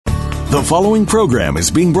The following program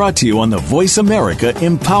is being brought to you on the Voice America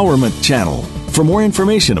Empowerment Channel. For more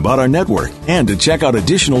information about our network and to check out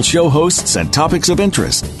additional show hosts and topics of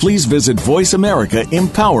interest, please visit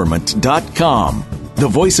voiceamericaempowerment.com. The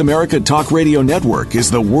Voice America Talk Radio Network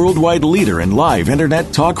is the worldwide leader in live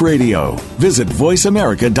Internet talk radio. Visit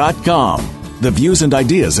voiceamerica.com. The views and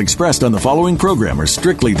ideas expressed on the following program are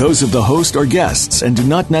strictly those of the host or guests and do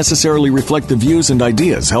not necessarily reflect the views and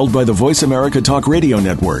ideas held by the Voice America Talk Radio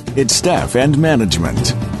Network, its staff, and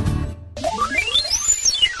management.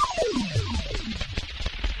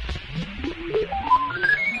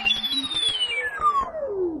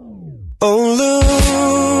 Oh, Luna,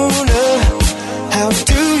 how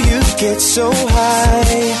do you get so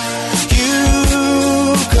high?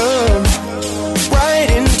 You come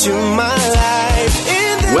right into my life.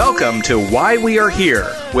 Welcome to Why We Are Here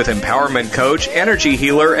with empowerment coach, energy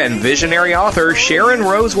healer, and visionary author Sharon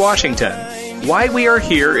Rose Washington. Why We Are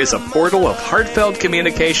Here is a portal of heartfelt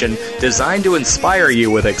communication designed to inspire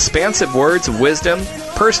you with expansive words of wisdom,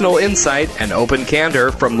 personal insight, and open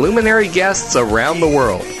candor from luminary guests around the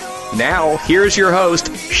world. Now, here's your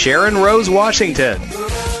host, Sharon Rose Washington.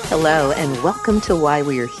 Hello, and welcome to Why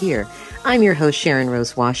We Are Here. I'm your host, Sharon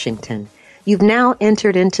Rose Washington. You've now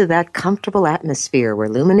entered into that comfortable atmosphere where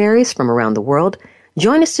luminaries from around the world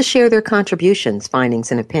join us to share their contributions, findings,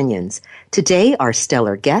 and opinions. Today, our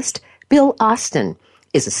stellar guest, Bill Austin,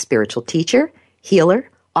 is a spiritual teacher, healer,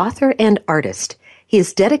 author, and artist. He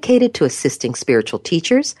is dedicated to assisting spiritual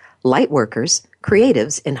teachers, light workers,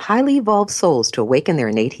 creatives, and highly evolved souls to awaken their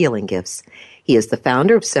innate healing gifts. He is the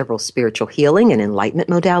founder of several spiritual healing and enlightenment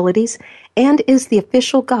modalities and is the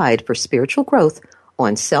official guide for spiritual growth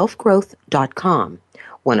on selfgrowth.com,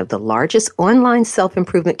 one of the largest online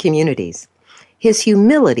self-improvement communities. His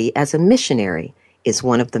humility as a missionary is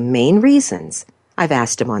one of the main reasons I've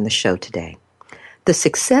asked him on the show today. The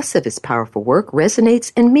success of his powerful work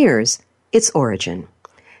resonates and mirrors its origin.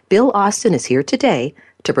 Bill Austin is here today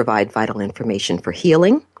to provide vital information for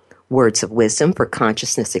healing, words of wisdom for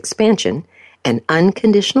consciousness expansion, and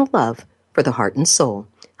unconditional love for the heart and soul.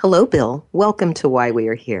 Hello, Bill. Welcome to Why We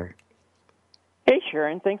Are Here. Hey,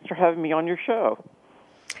 Sharon. Thanks for having me on your show.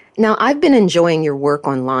 Now, I've been enjoying your work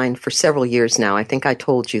online for several years now. I think I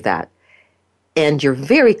told you that. And you're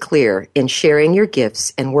very clear in sharing your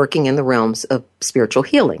gifts and working in the realms of spiritual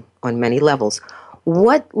healing on many levels.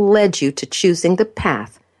 What led you to choosing the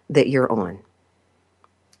path that you're on?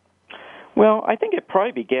 Well, I think it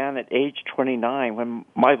probably began at age 29 when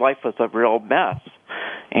my life was a real mess.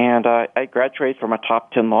 And I graduated from a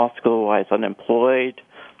top 10 law school. I was unemployed.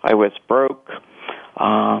 I was broke.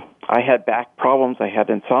 I had back problems. I had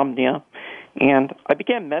insomnia. And I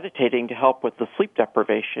began meditating to help with the sleep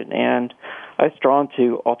deprivation. And I was drawn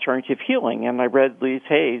to alternative healing. And I read Louise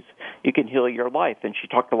Hay's You Can Heal Your Life. And she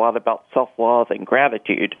talked a lot about self-love and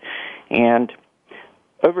gratitude. And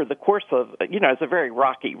over the course of, it's a very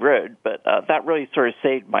rocky road, but that really sort of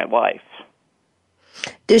saved my life.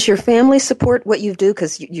 Does your family support what you do?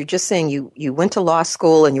 Because you're just saying you went to law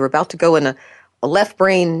school and you were about to go in a left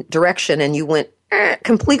brain direction and you went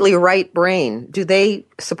completely right brain. Do they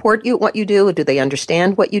support you, what you do? Do they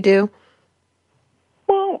understand what you do?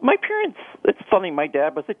 Well, my parents, it's funny, my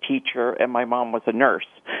dad was a teacher and my mom was a nurse.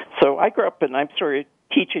 So I grew up and I'm sort of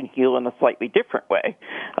teach and heal in a slightly different way.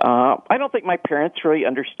 I don't think my parents really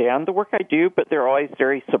understand the work I do, but they're always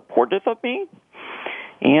very supportive of me.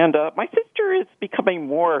 And my sister is becoming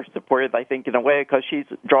more supportive, I think, in a way, because she's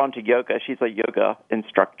drawn to yoga. She's a yoga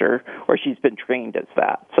instructor, or she's been trained as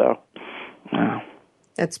that. So,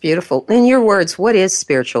 That's beautiful. In your words, what is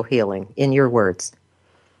spiritual healing, in your words?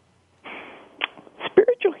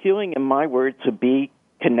 Spiritual healing, in my words, would be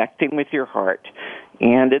connecting with your heart.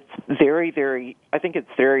 And it's I think it's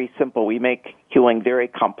very simple. We make healing very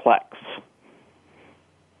complex.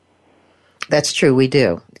 That's true, we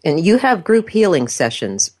do. And you have group healing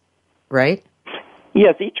sessions, right?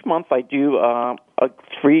 Yes, each month I do a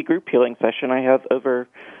free group healing session. I have over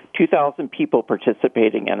 2,000 people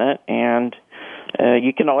participating in it, and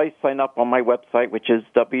you can always sign up on my website, which is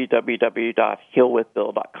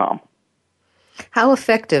www.healwithbill.com. How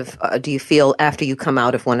effective do you feel after you come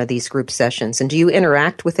out of one of these group sessions? And do you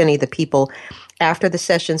interact with any of the people after the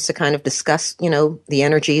sessions to kind of discuss, the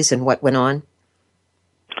energies and what went on?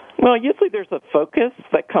 Well, usually there's a focus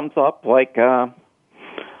that comes up, like the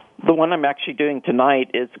one I'm actually doing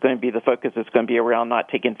tonight is going to be, the focus is going to be around not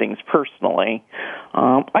taking things personally.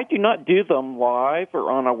 I do not do them live or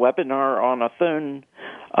on a webinar or on a phone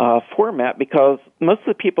format because most of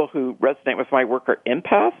the people who resonate with my work are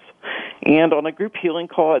empaths, And on a group healing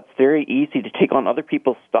call, it's very easy to take on other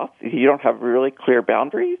people's stuff if you don't have really clear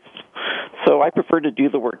boundaries. So I prefer to do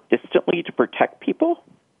the work distantly to protect people.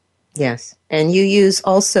 Yes. And you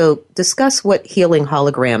discuss what healing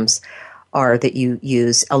holograms are that you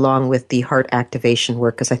use along with the heart activation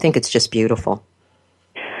work, because I think it's just beautiful.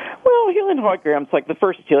 Well, healing holograms, like the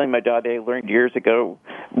first healing modality I learned years ago,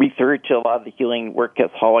 referred to a lot of the healing work as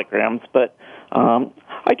holograms, but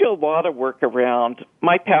I do a lot of work around,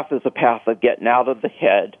 my path is a path of getting out of the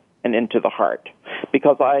head and into the heart.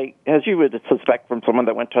 Because as you would suspect from someone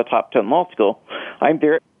that went to a top 10 law school, I'm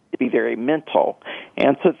very mental.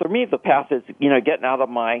 And so for me, the path is, getting out of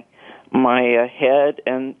my head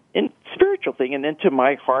and in spiritual thing and into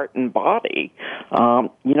my heart and body.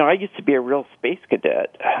 I used to be a real space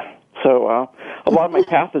cadet. So a lot of my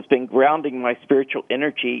path has been grounding my spiritual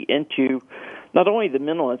energy into not only the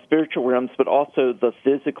mental and spiritual realms, but also the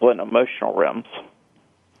physical and emotional realms.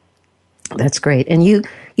 That's great. And you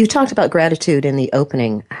talked about gratitude in the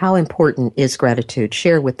opening. How important is gratitude?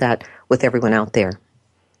 Share with everyone out there.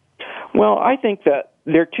 Well, I think that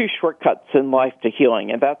there are two shortcuts in life to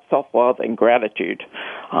healing, and that's self-love and gratitude.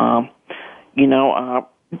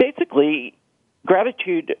 Basically,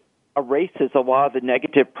 gratitude erases a lot of the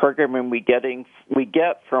negative programming we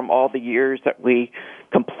get from all the years that we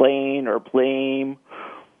complain or blame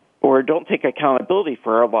or don't take accountability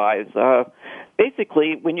for our lives.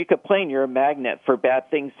 Basically, when you complain, you're a magnet for bad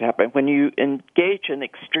things to happen. When you engage in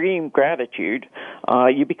extreme gratitude,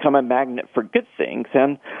 you become a magnet for good things.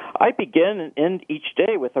 And I begin and end each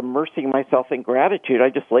day with immersing myself in gratitude. I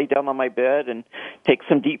just lay down on my bed and take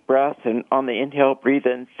some deep breaths, and on the inhale, breathe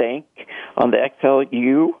in, thank. On the exhale,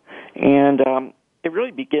 you. And it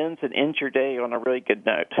really begins and ends your day on a really good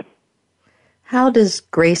note. How does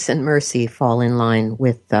grace and mercy fall in line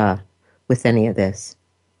with any of this?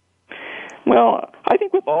 Well, I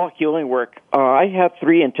think with all healing work, I have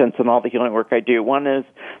three intents in all the healing work I do. One is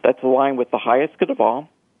that's aligned with the highest good of all.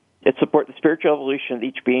 It supports the spiritual evolution of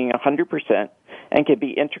each being 100% and can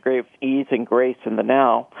be integrated with ease and grace in the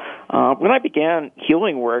now. When I began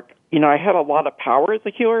healing work, I had a lot of power as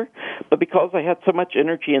a healer, but because I had so much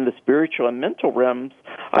energy in the spiritual and mental realms,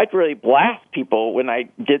 I'd really blast people when I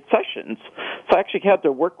did sessions. So I actually had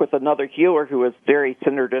to work with another healer who was very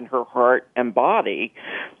centered in her heart and body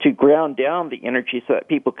to ground down the energy so that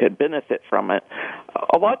people could benefit from it.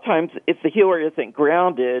 A lot of times, if the healer isn't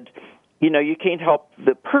grounded, you can't help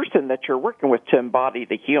the person that you're working with to embody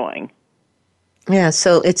the healing. Yeah,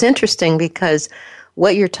 so it's interesting because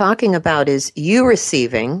what you're talking about is you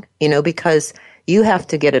receiving, because you have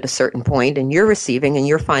to get at a certain point and you're receiving and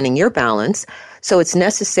you're finding your balance. So it's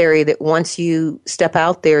necessary that once you step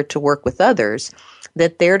out there to work with others,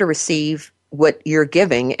 that they're to receive what you're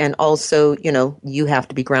giving, and also, you have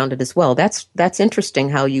to be grounded as well. That's interesting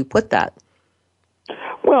how you put that.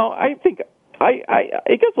 Well, I think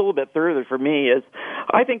it goes a little bit further for me is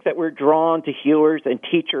I think that we're drawn to healers and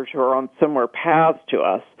teachers who are on similar paths to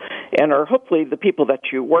us and are hopefully the people that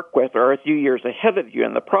you work with are a few years ahead of you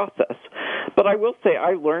in the process. But I will say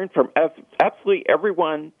I learned from absolutely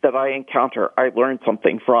everyone that I encounter, I learned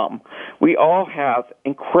something from. We all have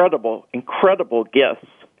incredible, incredible gifts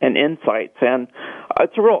and insights, and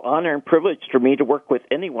it's a real honor and privilege for me to work with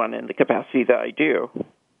anyone in the capacity that I do.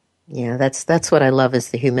 Yeah, that's what I love is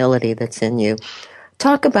the humility that's in you.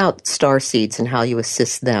 Talk about star seeds and how you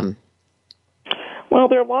assist them. Well,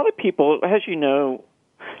 there are a lot of people, as you know,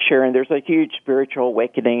 Sharon, there's a huge spiritual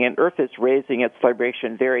awakening, and Earth is raising its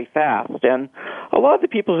vibration very fast. And a lot of the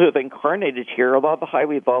people who have incarnated here, a lot of the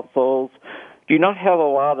highly evolved souls, do not have a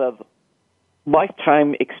lot of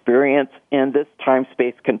lifetime experience in this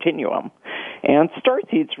time-space continuum. And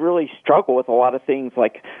starseeds really struggle with a lot of things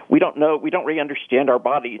like we don't really understand our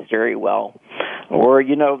bodies very well. Or,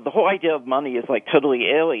 the whole idea of money is like totally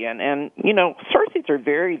alien. And, starseeds are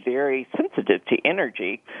very, very sensitive to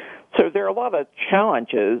energy. So there are a lot of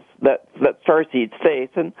challenges that starseeds face,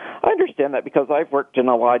 and I understand that because I've worked in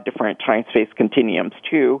a lot of different time-space continuums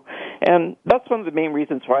too, and that's one of the main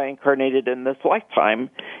reasons why I incarnated in this lifetime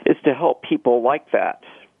is to help people like that.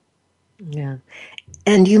 Yeah,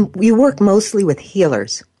 and you work mostly with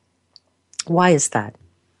healers. Why is that?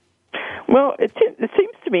 Well, it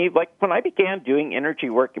seems to me like when I began doing energy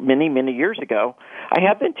work many, many years ago, I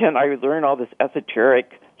had the intent I would learn all this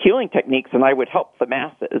esoteric healing techniques and I would help the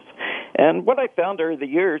masses. And what I found over the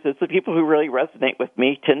years is the people who really resonate with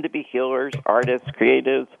me tend to be healers, artists,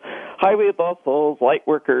 creatives, highly evolved souls, light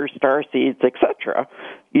workers, starseeds, etc.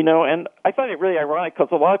 And I find it really ironic because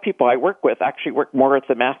a lot of people I work with actually work more with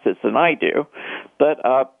the masses than I do. But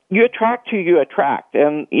you attract who you attract.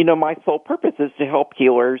 And, my sole purpose is to help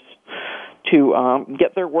healers to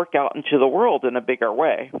get their work out into the world in a bigger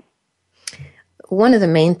way. One of the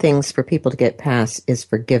main things for people to get past is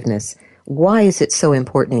forgiveness. Why is it so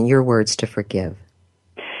important, in your words, to forgive?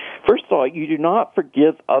 First of all, you do not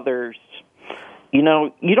forgive others. You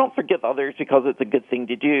don't forgive others because it's a good thing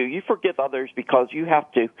to do. You forgive others because you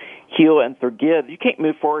have to heal and forgive. You can't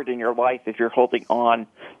move forward in your life if you're holding on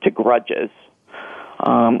to grudges.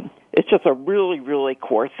 It's just a really, really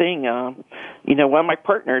core thing. One of my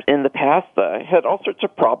partners in the past had all sorts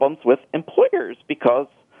of problems with employers because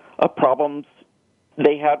of problems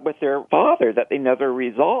they had with their father that they never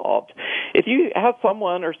resolved. If you have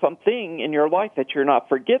someone or something in your life that you're not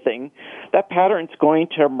forgiving, that pattern's going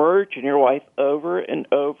to emerge in your life over and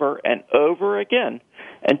over and over again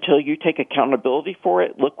until you take accountability for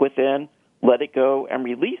it, look within, let it go, and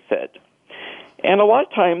release it. And a lot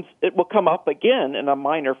of times it will come up again in a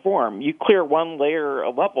minor form. You clear one layer, a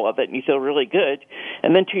level of it, and you feel really good,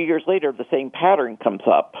 and then 2 years later the same pattern comes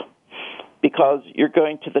up because you're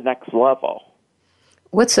going to the next level.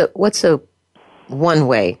 What's a one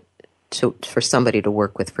way for somebody to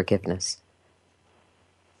work with forgiveness?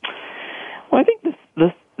 Well, I think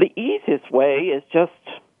the easiest way is just,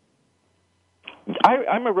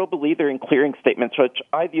 I'm a real believer in clearing statements, which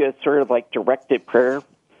I view as sort of like directed prayer.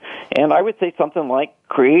 And I would say something like,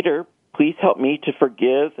 Creator, please help me to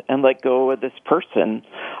forgive and let go of this person.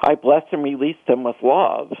 I bless and release them with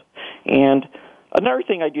love. And another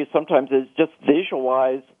thing I do sometimes is just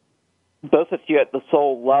visualize both of you at the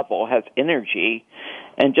soul level has energy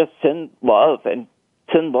and just send love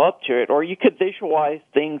to it. Or you could visualize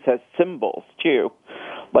things as symbols, too.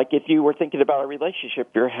 Like if you were thinking about a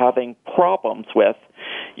relationship you're having problems with,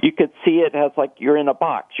 you could see it as like you're in a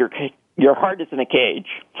box. Your heart is in a cage.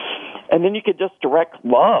 And then you could just direct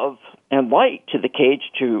love and light to the cage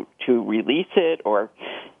to release it, or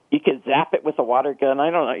you could zap it with a water gun.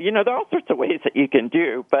 I don't know. There are all sorts of ways that you can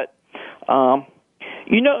do, but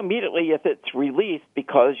immediately if it's released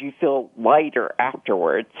because you feel lighter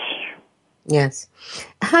afterwards. Yes.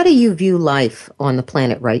 How do you view life on the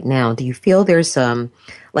planet right now? Do you feel there's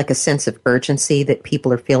like a sense of urgency that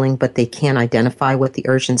people are feeling, but they can't identify what the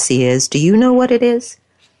urgency is? Do you know what it is?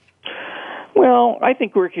 Well, I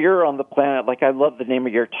think we're here on the planet, like I love the name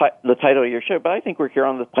of the title of your show, but I think we're here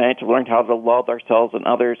on the planet to learn how to love ourselves and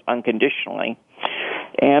others unconditionally.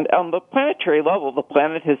 And on the planetary level, the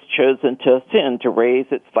planet has chosen to ascend to raise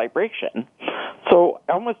its vibration. So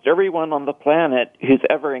almost everyone on the planet who's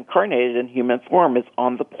ever incarnated in human form is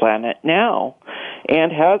on the planet now.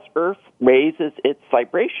 And as Earth raises its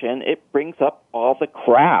vibration, it brings up all the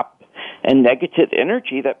crap and negative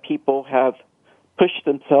energy that people have pushed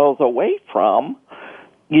themselves away from.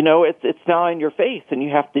 It's now in your face, and you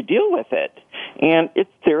have to deal with it. And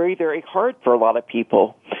it's very, very hard for a lot of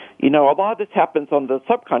people. A lot of this happens on the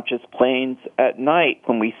subconscious planes at night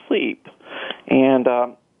when we sleep. And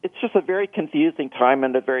it's just a very confusing time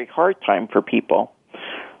and a very hard time for people.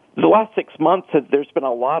 The last 6 months, there's been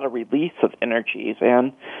a lot of release of energies,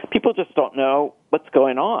 and people just don't know what's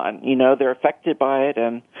going on. They're affected by it,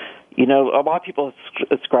 and a lot of people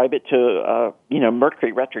ascribe it to,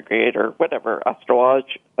 Mercury retrograde or whatever,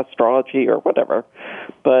 astrology or whatever.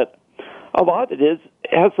 But a lot of it is,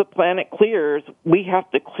 as the planet clears, we have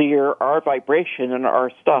to clear our vibration and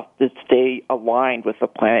our stuff to stay aligned with the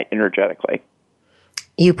planet energetically.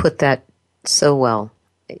 You put that so well,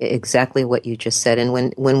 exactly what you just said.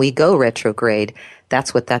 And when we go retrograde,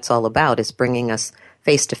 that's what that's all about, is bringing us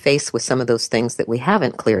face to face with some of those things that we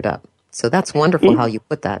haven't cleared up. So that's wonderful how you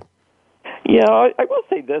put that. Yeah, I will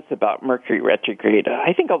say this about Mercury retrograde.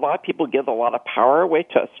 I think a lot of people give a lot of power away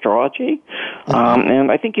to astrology,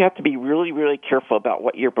 and I think you have to be really, really careful about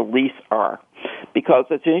what your beliefs are, because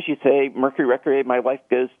as soon as you say Mercury retrograde, my life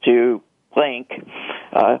goes to blank,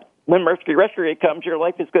 when Mercury retrograde comes, your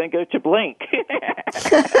life is going to go to blank.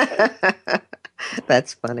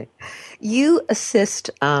 That's funny. You assist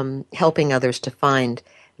helping others to find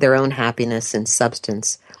their own happiness and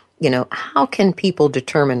substance. How can people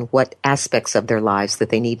determine what aspects of their lives that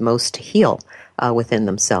they need most to heal within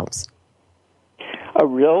themselves? A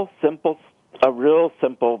real simple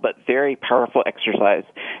but very powerful exercise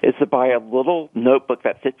is to buy a little notebook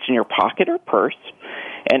that fits in your pocket or purse,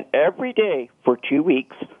 and every day for 2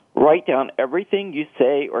 weeks, write down everything you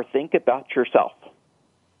say or think about yourself.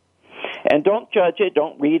 And don't judge it,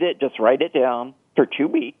 don't read it, just write it down for 2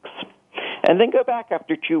 weeks. And then go back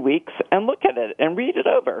after 2 weeks and look at it and read it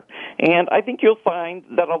over. And I think you'll find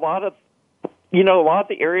that a lot of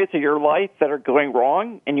the areas of your life that are going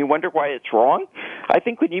wrong and you wonder why it's wrong, I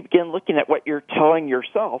think when you begin looking at what you're telling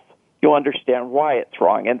yourself, you'll understand why it's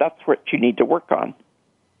wrong. And that's what you need to work on.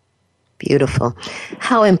 Beautiful.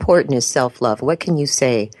 How important is self-love? What can you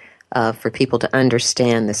say for people to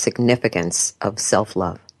understand the significance of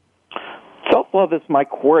self-love? Self-love is my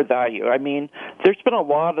core value. I mean, there's been a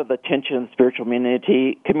lot of attention in the spiritual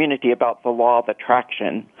community about the law of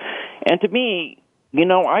attraction. And to me,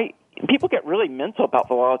 people get really mental about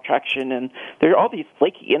the law of attraction, and there are all these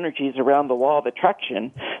flaky energies around the law of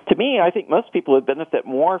attraction. To me, I think most people would benefit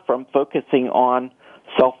more from focusing on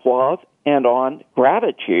self-love and on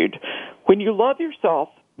gratitude. When you love yourself,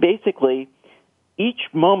 basically, each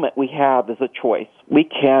moment we have is a choice. We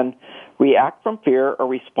can react from fear or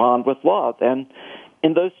respond with love. And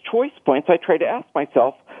in those choice points, I try to ask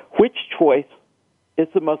myself, which choice is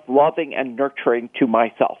the most loving and nurturing to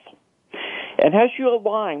myself? And as you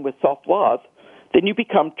align with self-love, then you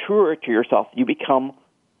become truer to yourself. You become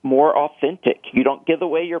more authentic. You don't give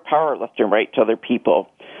away your power left and right to other people.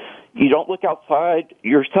 You don't look outside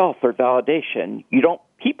yourself for validation. You don't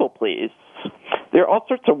people please. There are all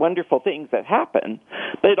sorts of wonderful things that happen,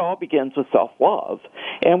 but it all begins with self-love.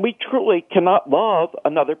 And we truly cannot love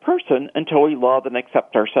another person until we love and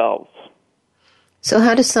accept ourselves. So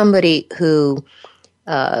how does somebody who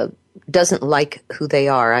doesn't like who they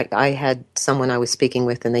are, I had someone I was speaking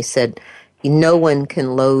with, and they said, no one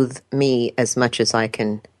can loathe me as much as I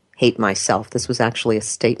can hate myself. This was actually a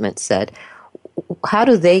statement said. How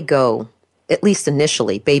do they go, at least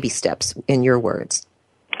initially, baby steps, in your words?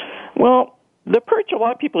 Well, the approach, a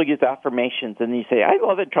lot of people use affirmations, and you say, I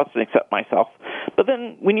love and trust and accept myself. But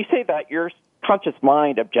then when you say that, your conscious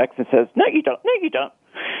mind objects and says, no, you don't, no, you don't.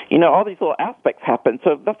 All these little aspects happen.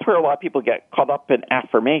 So that's where a lot of people get caught up in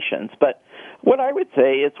affirmations. But what I would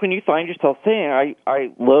say is when you find yourself saying, I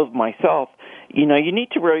love myself, you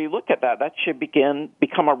need to really look at that. That should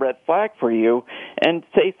become a red flag for you, and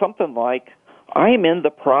say something like, I am in the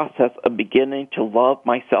process of beginning to love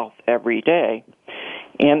myself every day.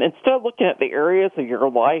 And instead of looking at the areas of your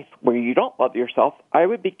life where you don't love yourself, I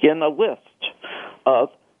would begin a list of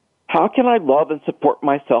how can I love and support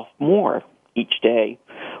myself more each day?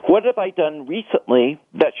 What have I done recently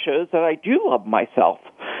that shows that I do love myself?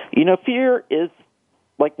 Fear is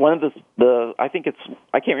like one of I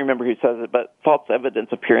can't remember who says it, but false evidence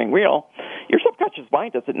appearing real. Your subconscious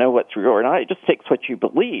mind doesn't know what's real or not. It just takes what you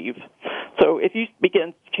believe. So if you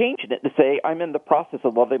begin changing it to say, I'm in the process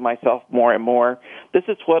of loving myself more and more, this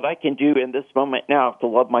is what I can do in this moment now to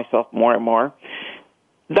love myself more and more,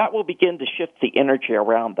 that will begin to shift the energy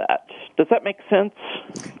around that. Does that make sense?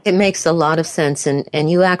 It makes a lot of sense. And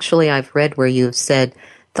you actually, I've read where you've said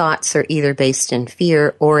thoughts are either based in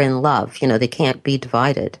fear or in love. They can't be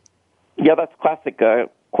divided. Yeah, that's classic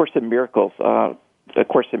Course in Miracles, the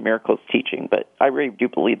Course in Miracles teaching, but I really do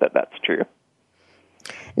believe that that's true.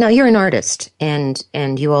 Now, you're an artist, and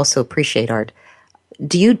you also appreciate art.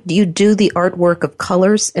 Do you do the artwork of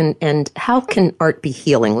colors, and how can art be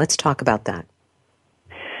healing? Let's talk about that.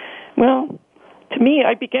 Well, to me,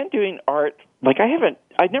 I began doing art,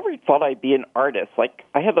 I never thought I'd be an artist.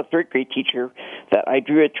 I have a third grade teacher that I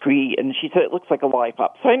drew a tree, and she said it looks like a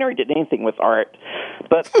lollipop. So I never did anything with art.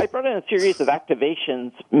 But I brought in a series of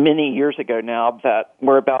activations many years ago now that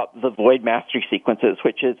were about the Void Mastery sequences,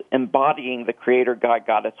 which is embodying the Creator, God,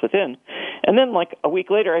 Goddess within. And then a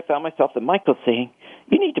week later, I found myself in Michael saying,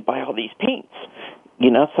 you need to buy all these paints.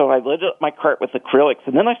 So I loaded up my cart with acrylics,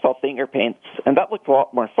 and then I saw finger paints, and that looked a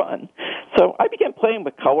lot more fun. So I began playing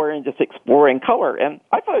with color and just exploring color, and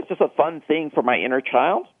I thought it was just a fun thing for my inner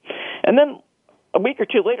child. And then a week or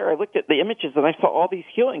two later, I looked at the images, and I saw all these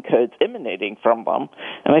healing codes emanating from them,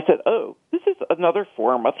 and I said, oh, this is another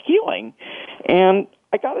form of healing. And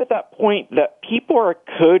I got at that point that people are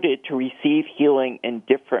coded to receive healing in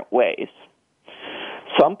different ways.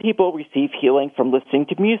 Some people receive healing from listening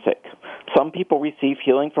to music. Some people receive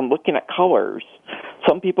healing from looking at colors.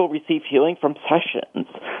 Some people receive healing from sessions.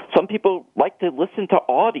 Some people like to listen to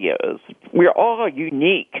audios. We're all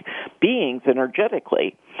unique beings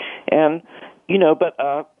energetically. And, but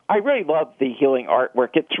I really love the healing artwork.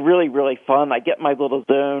 It's really, really fun. I get my little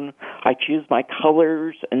zone. I choose my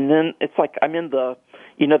colors. And then it's like I'm in the,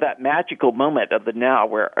 that magical moment of the now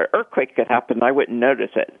where an earthquake could happen and I wouldn't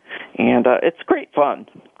notice it. And it's great fun.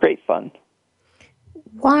 Great fun.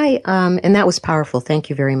 Why, and that was powerful. Thank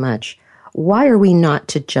you very much. Why are we not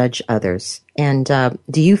to judge others? And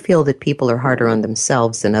do you feel that people are harder on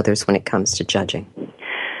themselves than others when it comes to judging?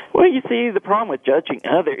 Well, you see, the problem with judging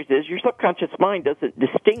others is your subconscious mind doesn't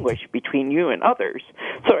distinguish between you and others.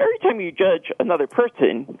 So every time you judge another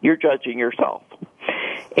person, you're judging yourself.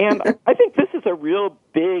 And I think this is a real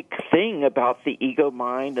big thing about the ego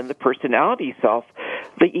mind and the personality self.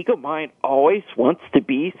 The ego mind always wants to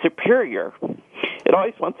be superior. It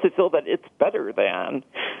always wants to feel that it's better than.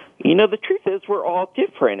 The truth is we're all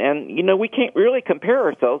different, and, we can't really compare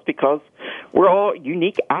ourselves because we're all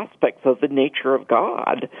unique aspects of the nature of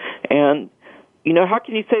God. And, how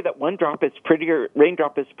can you say that one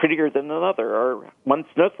raindrop is prettier than another, or one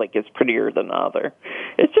snowflake is prettier than another?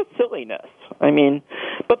 It's just silliness.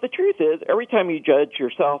 But the truth is, every time you judge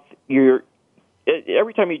yourself,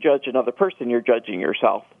 every time you judge another person, you're judging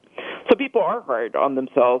yourself. So people are hard on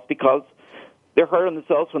themselves because they're hard on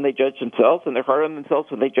themselves when they judge themselves, and they're hard on themselves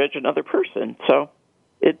when they judge another person. So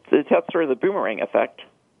it has sort of the boomerang effect.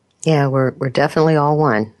 Yeah, we're definitely all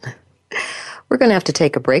one. We're going to have to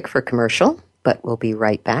take a break for commercial, but we'll be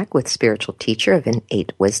right back with spiritual teacher of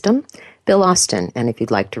innate wisdom, Bill Austin. And if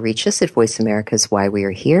you'd like to reach us at Voice America's Why We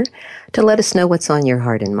Are Here to let us know what's on your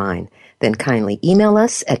heart and mind, then kindly email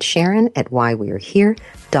us at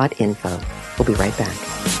sharon@whywearehere.info. We'll be right back.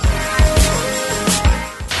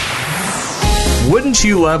 Wouldn't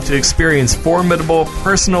you love to experience formidable,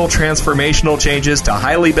 personal, transformational changes to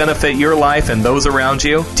highly benefit your life and those around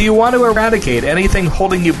you? Do you want to eradicate anything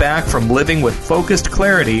holding you back from living with focused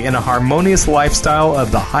clarity in a harmonious lifestyle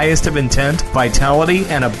of the highest of intent, vitality,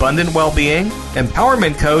 and abundant well-being?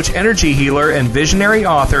 Empowerment coach, energy healer, and visionary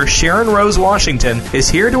author Sharon Rose Washington is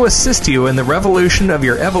here to assist you in the revolution of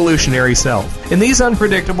your evolutionary self. In these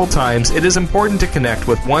unpredictable times, it is important to connect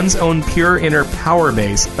with one's own pure inner power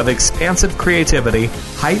base of expansive creativity,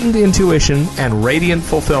 heightened intuition, and radiant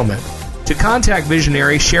fulfillment. To contact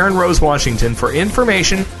visionary Sharon Rose Washington for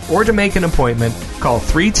information or to make an appointment, call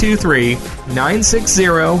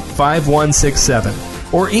 323-960-5167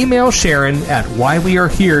 or email Sharon at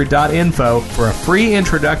whywearehere.info for a free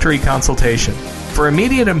introductory consultation. For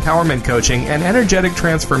immediate empowerment coaching and energetic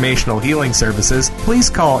transformational healing services, please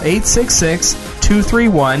call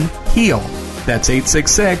 866-231-HEAL. That's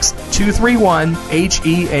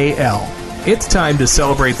 866-231-HEAL. It's time to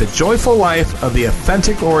celebrate the joyful life of the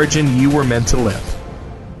authentic origin you were meant to live.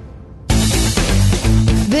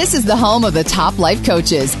 This is the home of the top life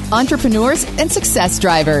coaches, entrepreneurs, and success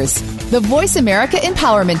drivers. The Voice America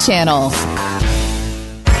Empowerment Channel.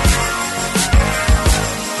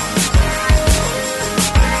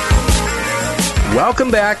 Welcome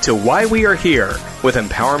back to Why We Are Here with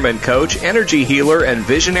empowerment coach, energy healer, and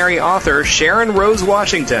visionary author Sharon Rose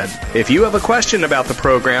Washington. If you have a question about the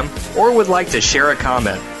program or would like to share a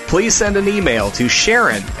comment, please send an email to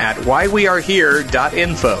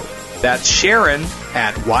sharon@whywearehere.info. That's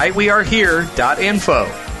sharon@whywearehere.info.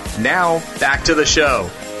 Now, back to the show.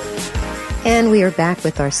 And we are back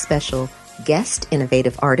with our special guest,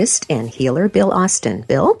 innovative artist and healer, Bill Austin.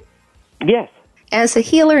 Bill? Yes. As a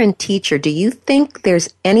healer and teacher, do you think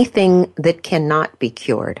there's anything that cannot be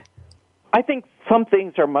cured? I think some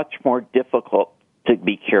things are much more difficult to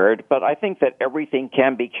be cured, but I think that everything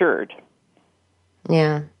can be cured.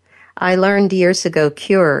 Yeah. I learned years ago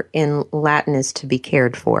cure in Latin is to be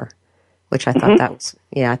cared for, which I thought I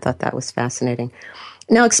thought that was fascinating.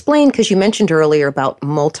 Now explain, because you mentioned earlier about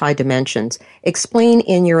multi-dimensions. Explain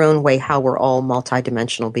in your own way how we're all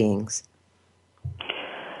multi-dimensional beings.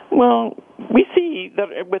 Well, we see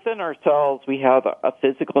that within ourselves we have a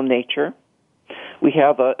physical nature, we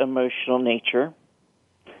have an emotional nature,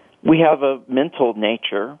 we have a mental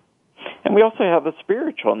nature, and we also have a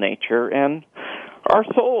spiritual nature. And our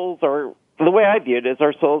souls are, the way I view it is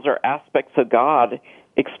our souls are aspects of God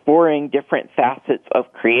exploring different facets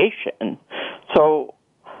of creation. So,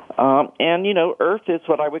 Earth is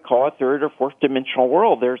what I would call a third or fourth dimensional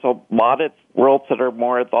world. There's a lot of worlds that are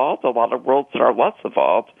more evolved, a lot of worlds that are less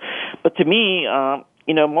evolved. But to me,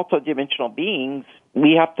 multidimensional beings,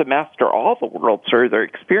 we have to master all the worlds or to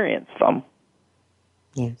experience them.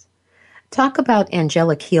 Yes. Talk about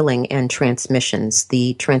angelic healing and transmissions,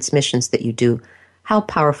 the transmissions that you do. How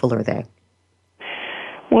powerful are they?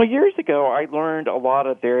 Well, years ago, I learned a lot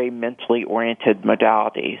of very mentally oriented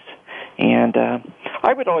modalities. And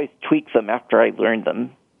I would always tweak them after I learned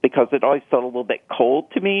them because it always felt a little bit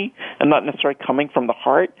cold to me and not necessarily coming from the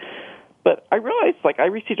heart. But I realized, I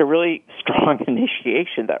received a really strong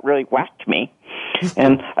initiation that really whacked me.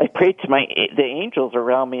 And I prayed to the angels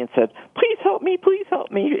around me and said, please help me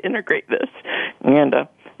integrate this. And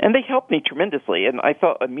they helped me tremendously, and I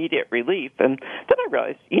felt immediate relief. And then I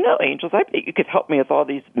realized, angels, I bet you could help me with all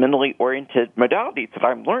these mentally oriented modalities that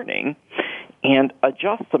I'm learning and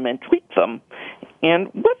adjust them and tweak them.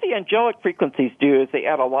 And what the angelic frequencies do is they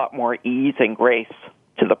add a lot more ease and grace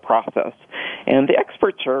to the process. And the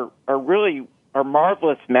experts are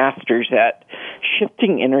marvelous masters at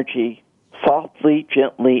shifting energy softly,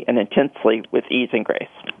 gently, and intensely with ease and grace.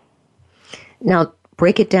 Now,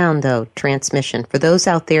 break it down, though, transmission. For those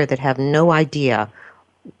out there that have no idea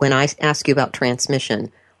when I ask you about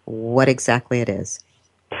transmission, what exactly it is.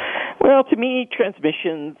 Well, to me,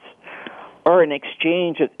 transmissions are an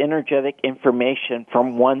exchange of energetic information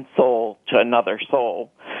from one soul to another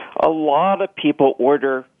soul. A lot of people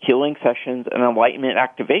order healing sessions and enlightenment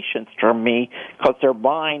activations from me because their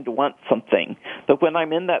mind wants something. But when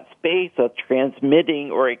I'm in that space of transmitting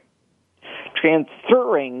or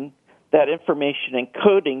transferring that information and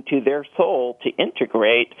coding to their soul to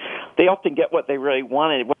integrate, they often get what they really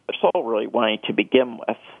wanted, what their soul really wanted to begin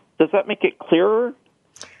with. Does that make it clearer?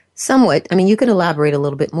 Somewhat. I mean, you could elaborate a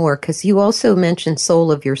little bit more, because you also mentioned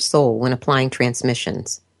soul of your soul when applying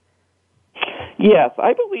transmissions. Yes,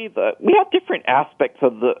 I believe that we have different aspects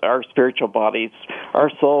of our spiritual bodies,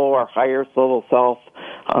 our soul, our higher soul self.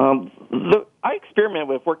 I experiment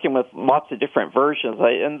with working with lots of different versions,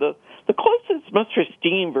 and the closest, most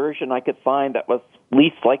pristine version I could find that was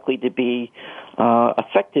least likely to be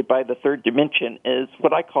affected by the third dimension is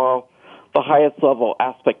what I call the highest level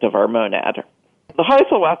aspect of our monad. The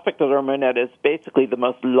highest level aspect of our monad is basically the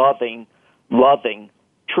most loving,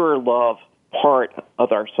 pure love part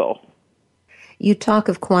of our soul. You talk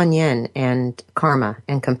of Kuan Yin and karma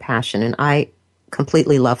and compassion, and I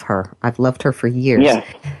completely love her. I've loved her for years. Yes.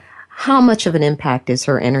 How much of an impact is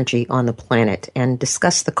her energy on the planet? And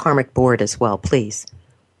discuss the karmic board as well, please.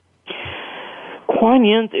 Kuan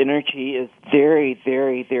Yin's energy is very,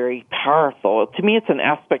 very, very powerful. To me, it's an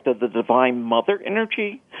aspect of the Divine Mother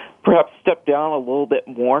energy, perhaps step down a little bit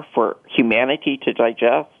more for humanity to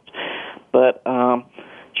digest. But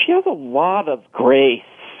she has a lot of grace,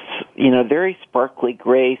 very sparkly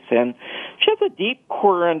grace, and she has a deep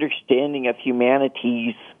core understanding of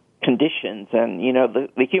humanity's conditions and,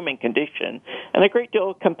 the human condition, and a great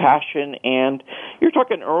deal of compassion. And you're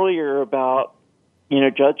talking earlier about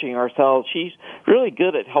judging ourselves. She's really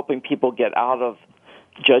good at helping people get out of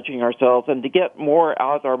judging ourselves and to get more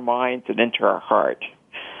out of our minds and into our heart.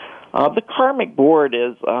 The karmic board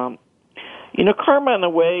is, karma in a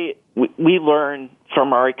way we learn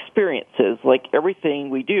from our experiences. Like everything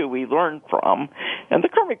we do, we learn from. And the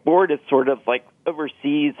karmic board is sort of like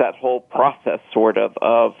oversees that whole process sort of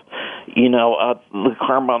the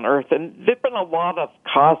karma on Earth. And there have been a lot of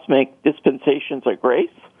cosmic dispensations of grace.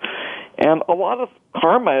 And a lot of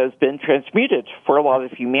karma has been transmuted for a lot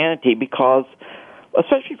of humanity because,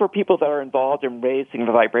 especially for people that are involved in raising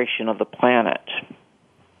the vibration of the planet.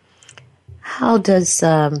 How does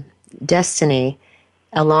destiny,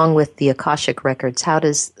 along with the Akashic records, how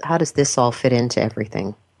does this all fit into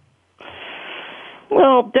everything?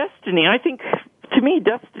 Well, destiny, I think, to me,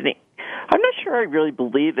 destiny, I'm not sure I really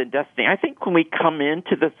believe in destiny. I think when we come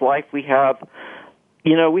into this life, we have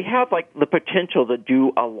like the potential to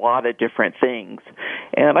do a lot of different things.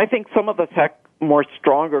 And I think some of us have more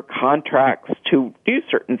stronger contracts to do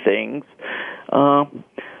certain things.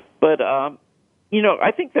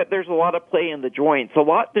 I think that there's a lot of play in the joints. A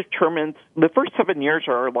lot determines, the first 7 years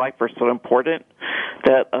of our life are so important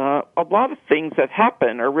that a lot of things that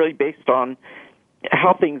happen are really based on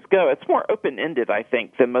how things go. It's more open-ended, I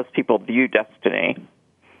think, than most people view destiny.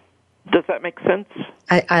 Does that make sense?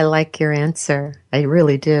 I like your answer. I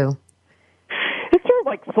really do. It's sort of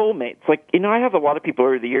like soulmates. Like, I have a lot of people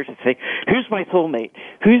over the years that say, who's my soulmate?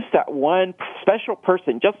 Who's that one special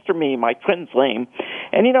person just for me, my twin flame?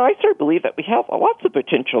 And, I sort of believe that we have lots of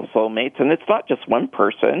potential soulmates, and it's not just one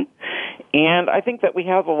person. And I think that we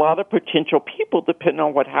have a lot of potential people depending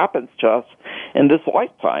on what happens to us in this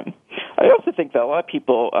lifetime. I also think that a lot of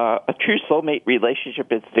people, a true soulmate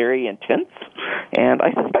relationship is very intense. And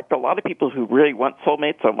I suspect a lot of people who really want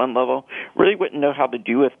soulmates on one level really wouldn't know how to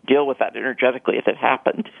deal with that energetically if it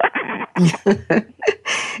happened.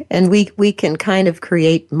 And we can kind of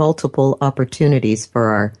create multiple opportunities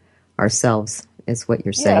for ourselves, is what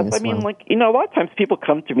you're saying. Yes, as well. a lot of times people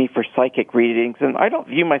come to me for psychic readings, and I don't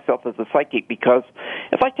view myself as a psychic because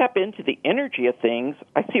if I tap into the energy of things,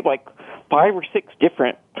 I see like 5 or 6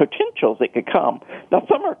 different potentials that could come. Now,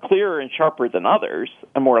 some are clearer and sharper than others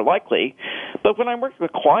and more likely, but when I'm working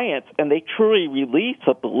with clients and they truly release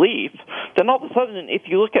a belief, then all of a sudden, if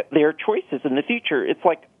you look at their choices in the future, it's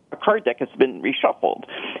like a card deck has been reshuffled,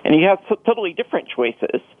 and you have totally different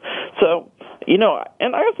choices. So,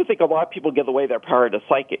 and I also think a lot of people give away their power to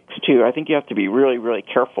psychics, too. I think you have to be really, really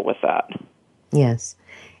careful with that. Yes.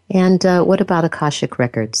 And what about Akashic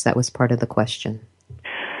records? That was part of the question.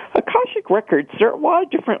 Akashic records, there are a lot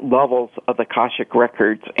of different levels of Akashic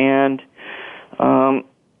records, and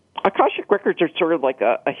Akashic records are sort of like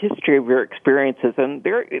a history of your experiences, and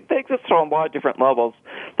they exist on a lot of different levels.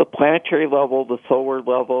 The planetary level, the solar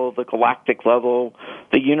level, the galactic level,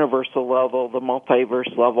 the universal level, the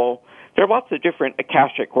multiverse level. There are lots of different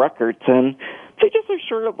Akashic records, and Stages are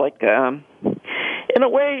sort of like, in a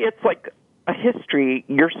way, it's like a history,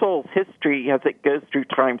 your soul's history as it goes through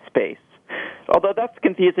time-space. Although that's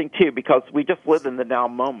confusing, too, because we just live in the now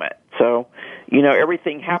moment. So,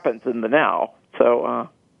 everything happens in the now. So,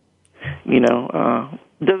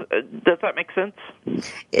 does that make sense?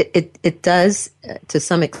 It does to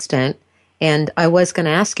some extent. And I was going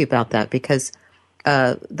to ask you about that because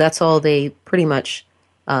that's all they pretty much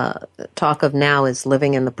talk of now is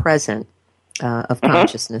living in the present of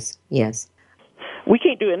consciousness. Yes. We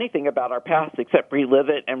can't do anything about our past except relive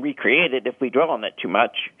it and recreate it if we dwell on it too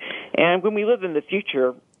much. And when we live in the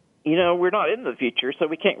future, we're not in the future, so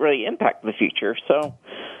we can't really impact the future. So,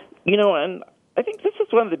 and I think this is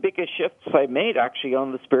one of the biggest shifts I made, actually,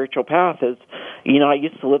 on the spiritual path is, I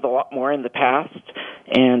used to live a lot more in the past,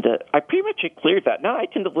 and I pretty much cleared that. Now I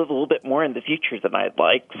tend to live a little bit more in the future than I'd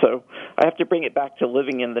like, so I have to bring it back to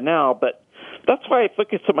living in the now. But that's why I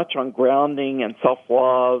focus so much on grounding and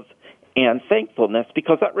self-love and thankfulness,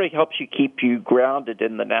 because that really helps you keep you grounded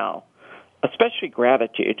in the now, especially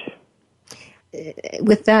gratitude.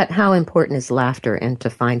 With that, how important is laughter and to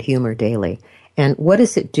find humor daily? And what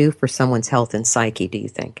does it do for someone's health and psyche, do you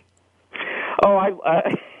think? Oh,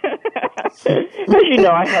 as you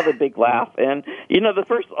know, I have a big laugh. And, the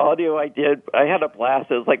first audio I did, I had a blast.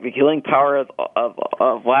 It was like the healing power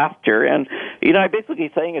of laughter. And, I basically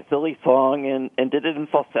sang a silly song and did it in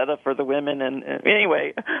falsetto for the women. And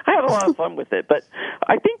anyway, I had a lot of fun with it. But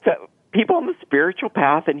I think that people on the spiritual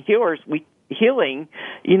path and healers, we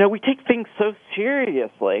take things so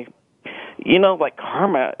seriously. Like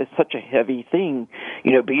karma is such a heavy thing.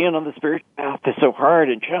 Being on the spiritual path is so hard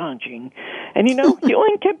and challenging. And,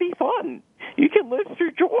 healing can be fun. You can live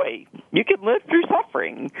through joy. You can live through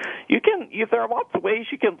suffering. There are lots of ways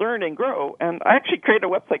you can learn and grow. And I actually created a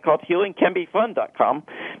website called healingcanbefun.com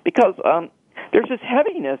because there's this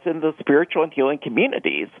heaviness in the spiritual and healing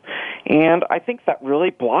communities. And I think that really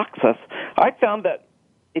blocks us. I found that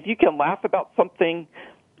if you can laugh about something,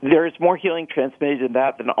 there's more healing transmitted in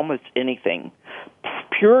that than almost anything.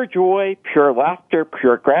 Pure joy, pure laughter,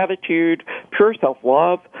 pure gratitude, pure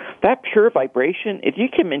self-love, that pure vibration, if you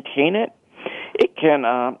can maintain it, it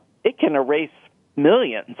can erase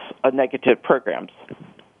millions of negative programs.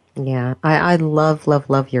 Yeah, I love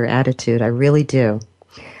your attitude. I really do.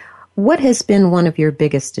 What has been one of your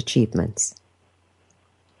biggest achievements?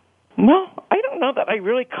 Well, I don't know that I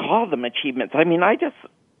really call them achievements. I mean,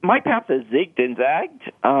 my path is zigged and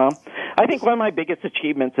zagged. I think one of my biggest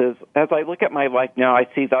achievements is, as I look at my life now, I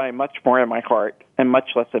see that I'm much more in my heart and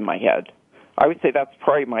much less in my head. I would say that's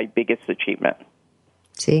probably my biggest achievement.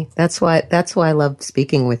 See, that's why I love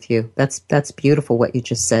speaking with you. That's beautiful what you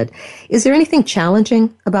just said. Is there anything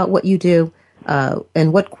challenging about what you do,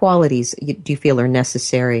 and what qualities do you feel are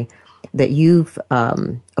necessary that you've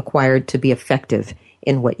acquired to be effective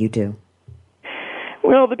in what you do?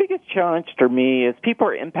 Well, the biggest challenge for me is people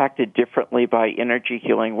are impacted differently by energy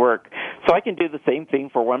healing work. So I can do the same thing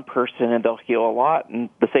for one person and they'll heal a lot, and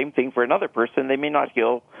the same thing for another person, they may not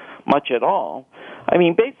heal much at all. I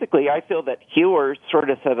mean, basically, I feel that healers sort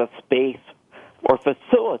of set a space or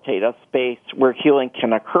facilitate a space where healing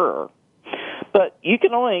can occur. But you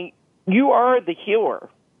are the healer.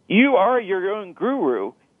 You are your own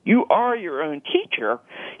guru. You are your own teacher.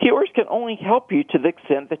 Healers can only help you to the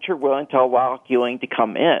extent that you're willing to allow healing to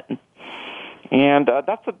come in. And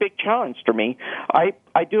that's a big challenge for me.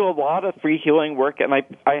 I do a lot of free healing work, and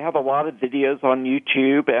I have a lot of videos on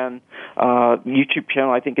YouTube, and YouTube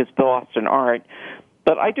channel I think is Bill Austin Art.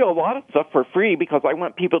 But I do a lot of stuff for free because I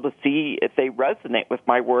want people to see if they resonate with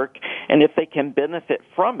my work and if they can benefit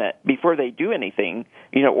from it before they do anything,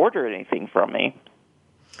 order anything from me.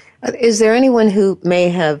 Is there anyone who may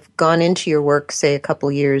have gone into your work, say, a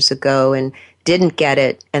couple years ago and didn't get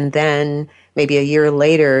it, and then maybe a year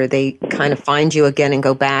later they kind of find you again and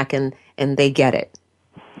go back and they get it?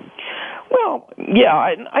 Well, yeah,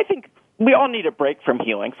 I think we all need a break from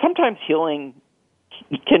healing. Sometimes healing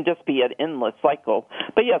can just be an endless cycle.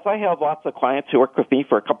 But yes, I have lots of clients who work with me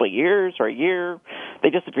for a couple of years or a year.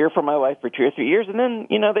 They disappear from my life for 2 or 3 years, and then,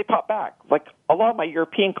 they pop back. Like a lot of my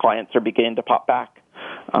European clients are beginning to pop back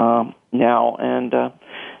now, and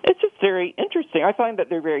it's just very interesting. I find that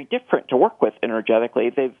they're very different to work with energetically.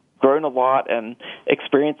 They've grown a lot and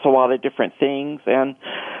experienced a lot of different things, and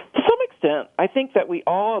to some extent, I think that we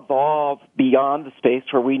all evolve beyond the space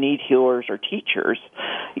where we need healers or teachers.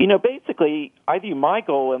 Basically, I view my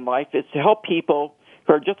goal in life is to help people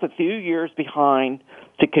who are just a few years behind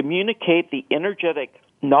to communicate the energetic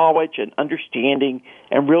knowledge and understanding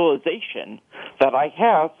and realization that I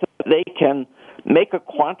have so that they can make a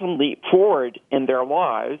quantum leap forward in their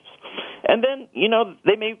lives. And then,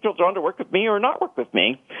 they may feel drawn to work with me or not work with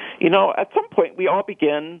me. At some point, we all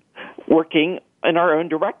begin working in our own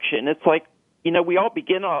direction. It's like, we all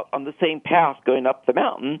begin on the same path going up the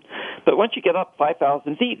mountain, but once you get up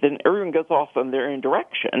 5,000 feet, then everyone goes off in their own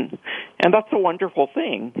direction, and that's a wonderful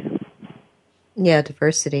thing. Yeah,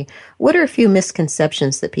 diversity. What are a few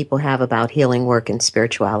misconceptions that people have about healing work and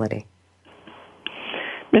spirituality?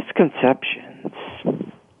 Misconceptions.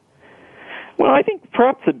 Well, I think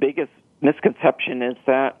perhaps the biggest misconception is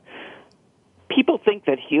that people think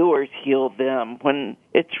that healers heal them when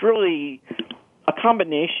it's really a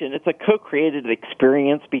combination. It's a co-created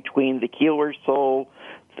experience between the healer's soul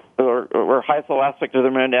or highest level aspect of the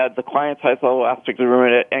monad, the client's highest level aspect of the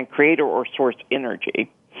monad, and creator or source energy.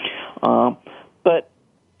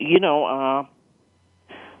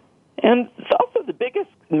 And also the biggest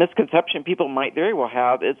misconception people might very well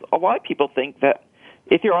have is a lot of people think that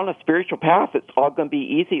if you're on a spiritual path, it's all going to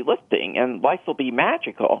be easy lifting and life will be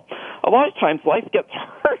magical. A lot of times life gets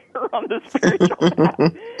harder on the spiritual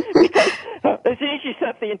path. Because as soon as you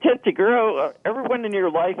set the intent to grow, everyone in your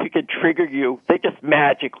life who could trigger you, they just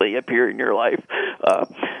magically appear in your life.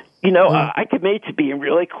 I committed to being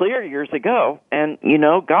really clear years ago, and,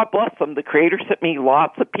 God bless them, the Creator sent me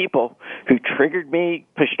lots of people who triggered me,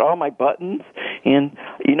 pushed all my buttons, and,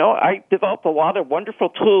 I developed a lot of wonderful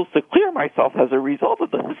tools to clear myself as a result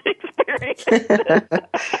of those experiences.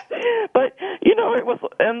 But, it was,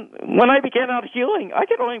 and when I began out healing, I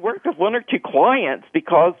could only work with one or two clients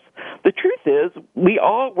because the truth is we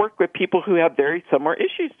all work with people who have very similar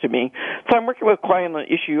issues to me. So I'm working with a client on an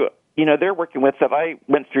issue they're working with that I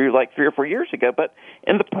went through like 3 or 4 years ago. But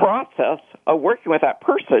in the process of working with that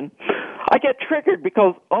person, I get triggered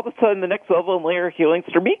because all of a sudden the next level and layer of healings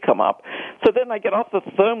for me come up. So then I get off the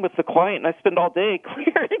phone with the client and I spend all day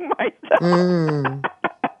clearing myself.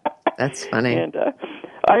 That's funny. And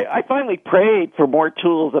I finally prayed for more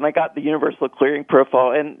tools, and I got the Universal Clearing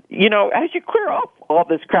Profile. And, as you clear off all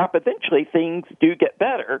this crap, eventually things do get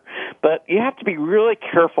better. But you have to be really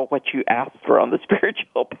careful what you ask for on the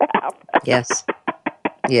spiritual path. Yes.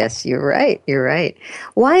 Yes, you're right. You're right.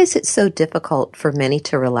 Why is it so difficult for many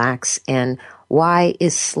to relax, and why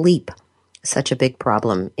is sleep such a big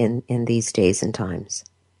problem in these days and times?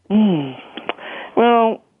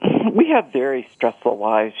 Well, we have very stressful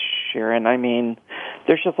lives, Sharon. I mean,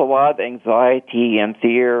 there's just a lot of anxiety and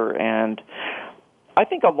fear, and I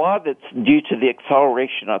think a lot of it's due to the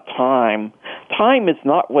acceleration of time. Time is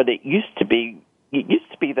not what it used to be. It used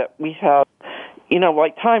to be that we have,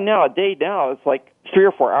 like time now, a day now is like 3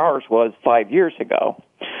 or 4 hours was 5 years ago.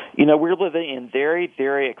 We're living in very,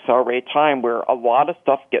 very accelerated time where a lot of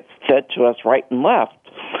stuff gets fed to us right and left.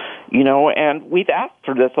 And we've asked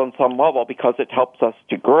for this on some level because it helps us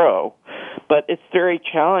to grow. But it's very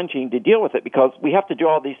challenging to deal with it because we have to do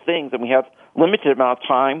all these things and we have limited amount of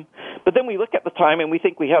time. But then we look at the time and we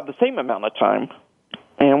think we have the same amount of time.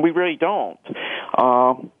 And we really don't.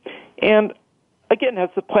 And again, as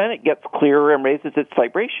the planet gets clearer and raises its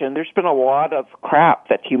vibration, there's been a lot of crap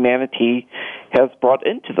that humanity has brought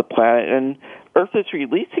into the planet. And Earth is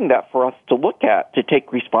releasing that for us to look at, to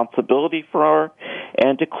take responsibility for,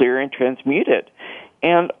 and to clear and transmute it.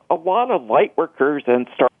 And a lot of light workers and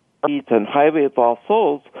starseeds and highly evolved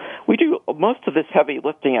souls, we do most of this heavy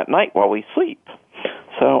lifting at night while we sleep.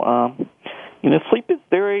 So, sleep is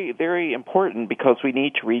very, very important because we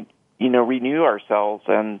need to renew ourselves,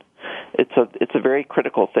 and it's a very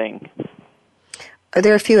critical thing. Are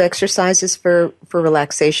there a few exercises for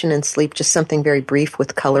relaxation and sleep, just something very brief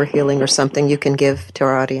with color healing or something you can give to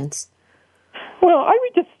our audience? Well, I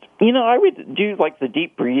would do like the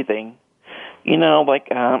deep breathing.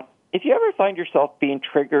 If you ever find yourself being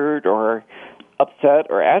triggered or upset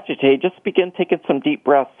or agitated, just begin taking some deep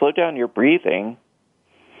breaths, slow down your breathing.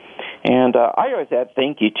 And I always add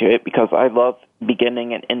thank you to it because I love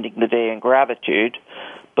beginning and ending the day in gratitude.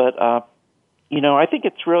 But, I think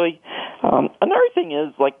it's really, another thing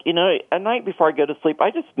is, at night before I go to sleep,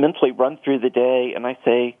 I just mentally run through the day and I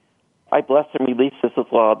say, I bless and release this with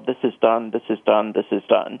love, this is done, this is done, this is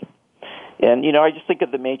done. And, I just think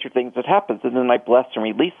of the major things that happens, and then I bless and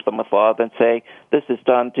release them with love and say, this is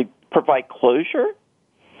done to provide closure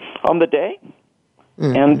on the day.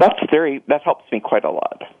 Mm-hmm. And that helps me quite a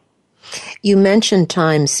lot. You mentioned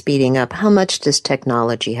time speeding up. How much does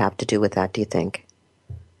technology have to do with that, do you think?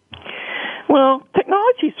 Well,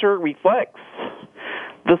 technology sort of reflects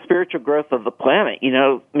the spiritual growth of the planet.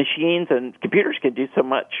 Machines and computers can do so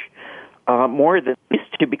much more than they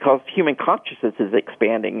used to because human consciousness is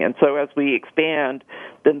expanding. And so as we expand,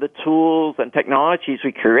 then the tools and technologies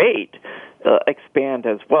we create expand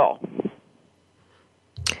as well.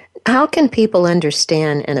 How can people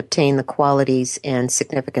understand and obtain the qualities and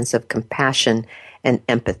significance of compassion and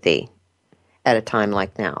empathy at a time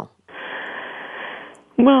like now?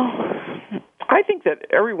 Well, I think that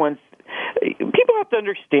people have to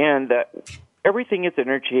understand that everything is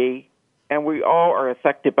energy, and we all are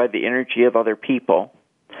affected by the energy of other people.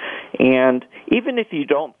 And even if you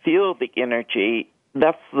don't feel the energy,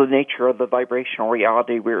 that's the nature of the vibrational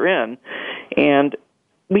reality we're in. And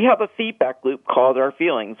we have a feedback loop called our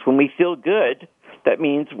feelings. When we feel good, that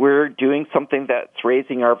means we're doing something that's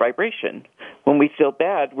raising our vibration. When we feel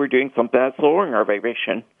bad, we're doing something that's lowering our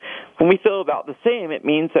vibration. When we feel about the same, it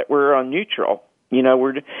means that we're on neutral.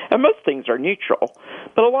 And most things are neutral.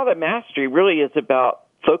 But a lot of mastery really is about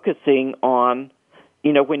focusing on,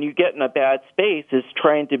 when you get in a bad space, is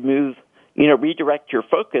trying to move, redirect your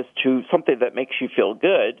focus to something that makes you feel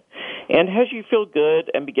good. And as you feel good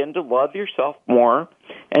and begin to love yourself more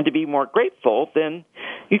and to be more grateful, then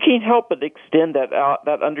you can't help but extend that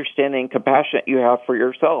understanding and compassion that you have for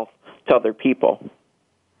yourself to other people.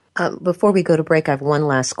 Before we go to break, I have one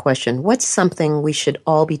last question. What's something we should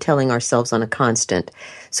all be telling ourselves on a constant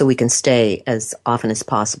so we can stay as often as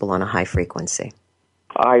possible on a high frequency?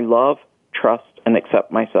 I love, trust, and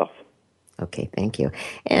accept myself. Okay, thank you.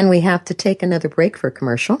 And we have to take another break for a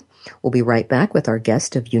commercial. We'll be right back with our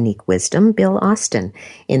guest of Unique Wisdom, Bill Austin.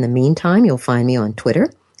 In the meantime, you'll find me on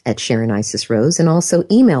Twitter at Sharon Isis Rose, and also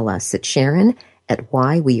email us at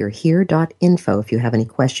sharon@whywearehere.info if you have any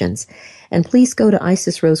questions. And please go to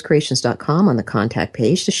isisrosecreations.com on the contact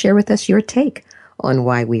page to share with us your take on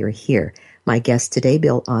why we are here. My guest today,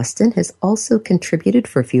 Bill Austin, has also contributed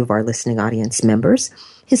for a few of our listening audience members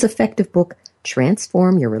his effective book,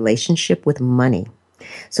 Transform Your Relationship with Money.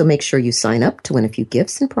 So make sure you sign up to win a few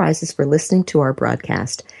gifts and prizes for listening to our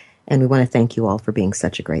broadcast. And we want to thank you all for being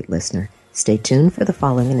such a great listener. Stay tuned for the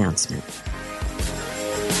following announcement.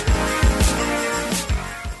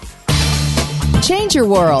 Change your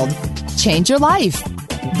world. Change your life.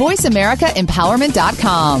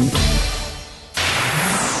 VoiceAmericaEmpowerment.com.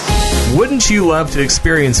 Wouldn't you love to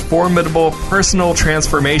experience formidable, personal,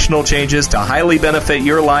 transformational changes to highly benefit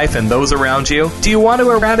your life and those around you? Do you want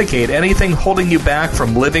to eradicate anything holding you back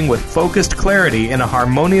from living with focused clarity in a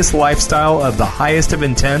harmonious lifestyle of the highest of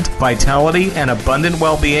intent, vitality, and abundant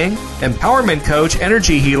well-being? Empowerment coach,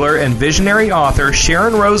 energy healer, and visionary author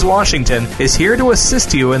Sharon Rose Washington is here to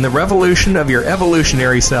assist you in the revolution of your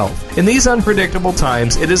evolutionary self. In these unpredictable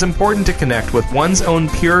times, it is important to connect with one's own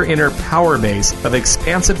pure inner power base of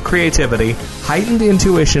expansive creativity, heightened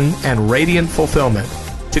intuition, and radiant fulfillment.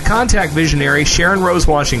 To contact visionary Sharon Rose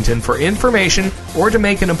Washington for information or to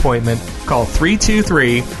make an appointment, call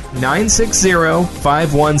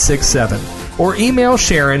 323-960-5167 or email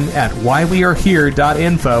Sharon at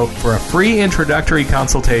whywearehere.info for a free introductory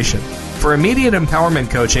consultation. For immediate empowerment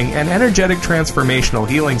coaching and energetic transformational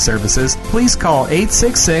healing services, please call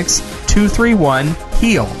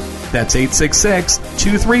 866-231-HEAL. That's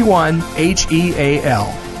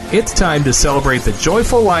 866-231-HEAL. It's time to celebrate the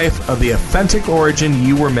joyful life of the authentic origin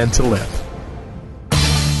you were meant to live.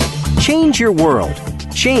 Change your world.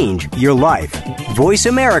 Change your life.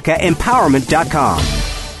 VoiceAmericaEmpowerment.com.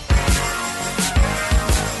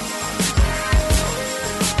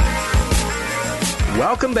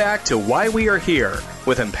 Welcome back to Why We Are Here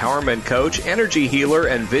with empowerment coach, energy healer,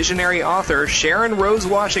 and visionary author Sharon Rose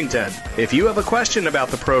Washington. If you have a question about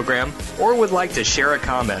the program or would like to share a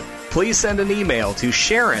comment, please send an email to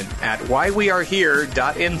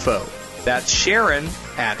sharon@whywearehere.info. That's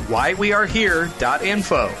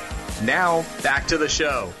sharon@whywearehere.info. Now, back to the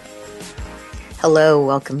show. Hello,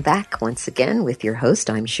 welcome back once again with your host.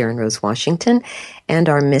 I'm Sharon Rose Washington and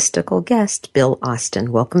our mystical guest, Bill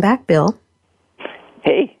Austin. Welcome back, Bill.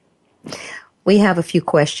 Hey. We have a few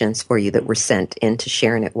questions for you that were sent in to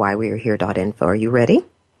sharon@whywearehere.info. Are you ready?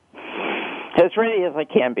 As ready as I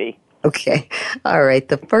can be. Okay. All right.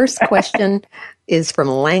 The first question is from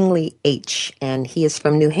Langley H., and he is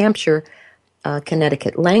from New Hampshire,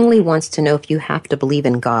 Connecticut. Langley wants to know if you have to believe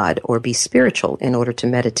in God or be spiritual in order to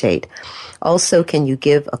meditate. Also, can you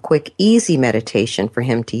give a quick, easy meditation for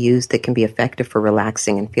him to use that can be effective for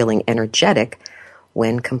relaxing and feeling energetic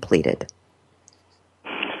when completed?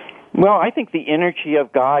 Well, I think the energy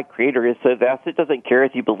of God, Creator, is so vast it doesn't care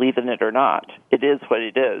if you believe in it or not. It is what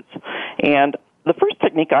it is. And the first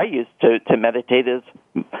technique I use to meditate is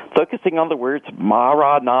focusing on the words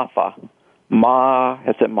Maranatha. Ma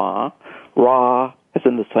as in Ma, Ra as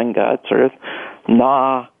in the sun god, sort of.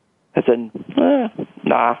 Na as in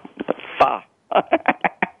Na, Fa.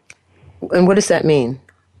 And what does that mean?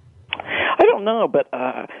 I don't know, but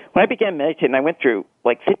when I began meditating, I went through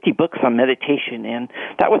like 50 books on meditation, and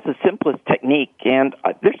that was the simplest technique. And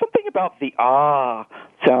there's something about the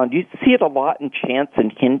sound. You see it a lot in chants in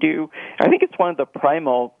Hindu. I think it's one of the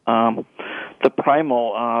primal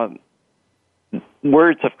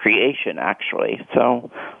words of creation, actually.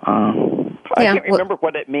 So I can't remember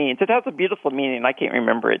what it means. It has a beautiful meaning. I can't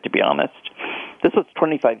remember it, to be honest. This was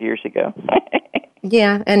 25 years ago.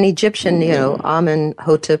 Yeah, and Egyptian, Amen,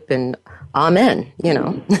 Hotep, and Amen,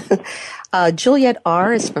 Juliet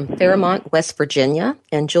R. is from Fairmont, West Virginia,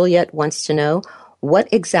 and Juliet wants to know, what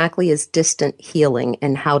exactly is distant healing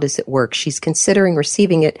and how does it work? She's considering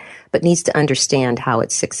receiving it, but needs to understand how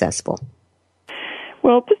it's successful.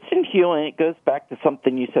 Well, distant healing, it goes back to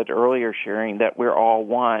something you said earlier, Sharon, that we're all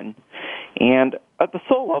one. And at the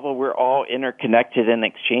soul level, we're all interconnected and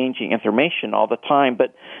exchanging information all the time.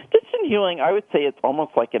 But distant healing, I would say it's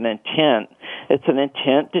almost like an intent. It's an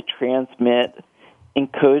intent to transmit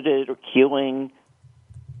encoded or healing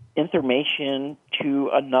information to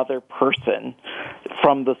another person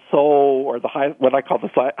from the soul or the what I call the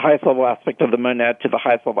highest level aspect of the monad to the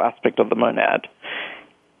highest level aspect of the monad.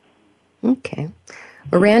 Okay.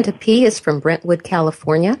 Miranda P. is from Brentwood,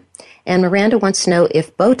 California, and Miranda wants to know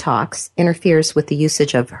if Botox interferes with the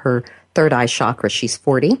usage of her third eye chakra. She's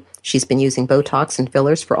 40. She's been using Botox and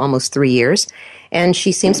fillers for almost 3 years, and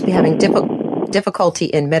she seems to be having difficulty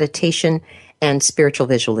in meditation and spiritual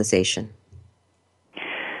visualization.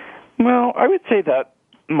 Well, I would say that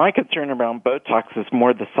my concern around Botox is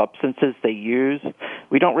more the substances they use.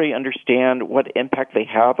 We don't really understand what impact they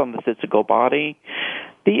have on the physical body.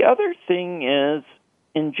 The other thing is,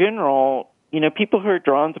 in general, people who are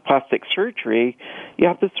drawn to plastic surgery, you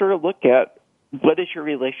have to sort of look at what is your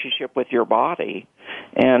relationship with your body,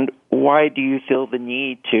 and why do you feel the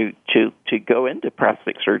need to go into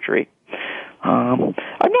plastic surgery? I'm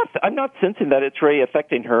not sensing that it's really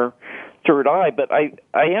affecting her third eye, but I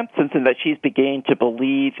am sensing that she's beginning to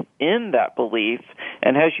believe in that belief,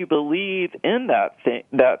 and as you believe in that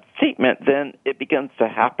statement, then it begins to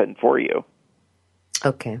happen for you.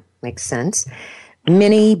 Okay, makes sense.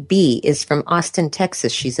 Minnie B. is from Austin,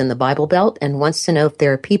 Texas. She's in the Bible Belt and wants to know if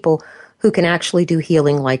there are people who can actually do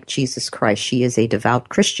healing like Jesus Christ. She is a devout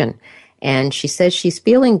Christian, and she says she's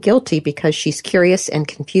feeling guilty because she's curious and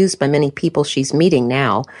confused by many people she's meeting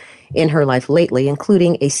now in her life lately,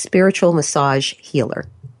 including a spiritual massage healer.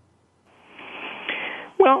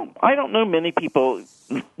 Well, I don't know many people.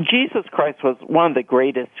 Jesus Christ was one of the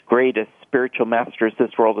greatest spiritual masters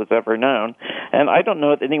this world has ever known, and I don't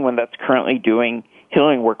know anyone that's currently doing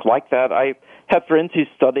healing work like that. I have friends who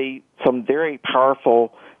study some very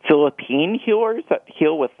powerful Philippine healers that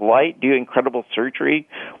heal with light, do incredible surgery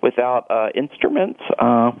without instruments,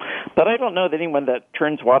 but I don't know anyone that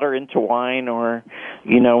turns water into wine or,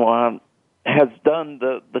 has done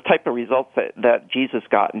the type of results that Jesus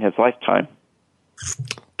got in his lifetime.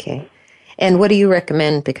 Okay. And what do you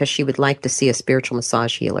recommend, because she would like to see a spiritual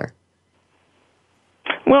massage healer?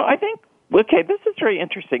 Well, I think, this is very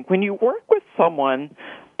interesting. When you work with someone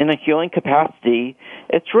in a healing capacity,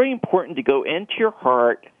 it's really important to go into your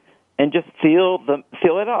heart and just feel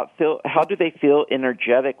it out. Feel, how do they feel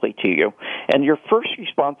energetically to you? And your first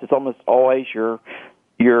response is almost always your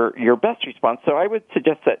best response. So I would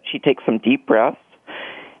suggest that she take some deep breaths,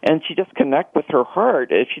 and she just connect with her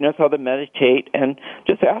heart if she knows how to meditate, and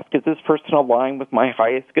just ask, is this person aligned with my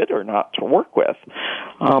highest good or not to work with?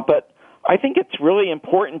 But I think it's really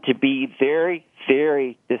important to be very,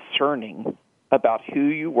 very discerning about who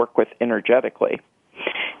you work with energetically.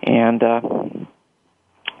 And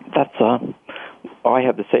that's all I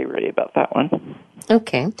have to say really about that one.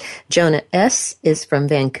 Okay. Jonah S. is from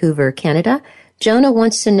Vancouver, Canada. Jonah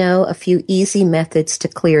wants to know a few easy methods to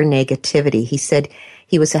clear negativity. He said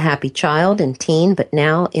he was a happy child and teen, but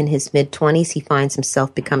now in his mid-20s, he finds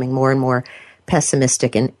himself becoming more and more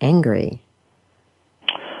pessimistic and angry.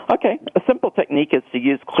 Okay. A simple technique is to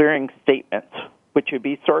use clearing statements, which would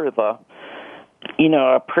be sort of a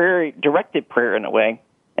prayer, directed prayer in a way.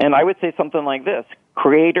 And I would say something like this: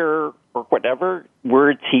 Creator, or whatever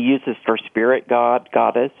words he uses for spirit, God,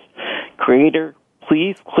 goddess, Creator,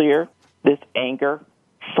 please clear this anger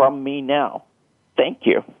from me now. Thank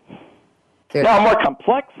you. Good. Now, a more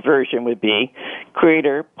complex version would be,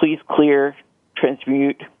 Creator, please clear,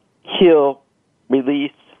 transmute, heal,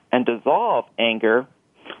 release, and dissolve anger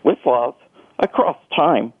with love across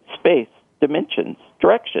time, space, dimensions,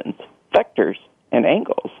 directions, vectors, and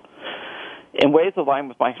angles in ways aligned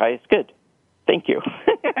with my highest good. Thank you.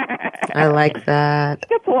 I like that.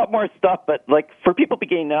 It's a lot more stuff, but for people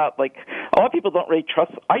beginning out, a lot of people don't really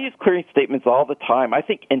trust. I use clearing statements all the time. I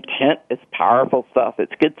think intent is powerful stuff.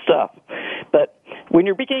 It's good stuff. But when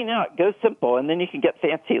you're beginning out, go simple, and then you can get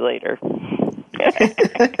fancy later.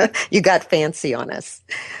 You got fancy on us.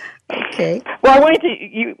 Okay. Well, I wanted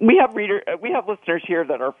to. We have listeners here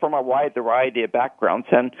that are from a wide variety of backgrounds,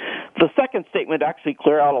 and the second statement actually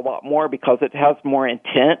clear out a lot more because it has more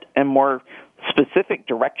intent and more specific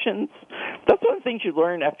directions. That's one of the things you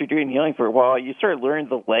learn after doing healing for a while. You sort of learn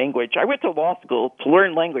the language. I went to law school to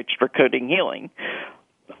learn language for coding healing.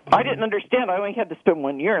 I didn't understand. I only had to spend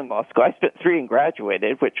 1 year in law school. I spent 3 and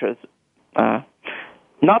graduated, which was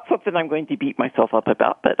not something I'm going to beat myself up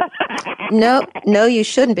about. But No, you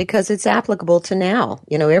shouldn't, because it's applicable to now.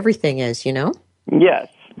 Everything is, Yes.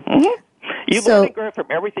 Mm-hmm. You learn and grow from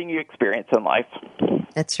everything you experience in life.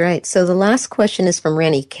 That's right. So the last question is from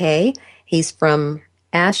Rennie K. He's from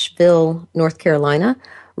Asheville, North Carolina.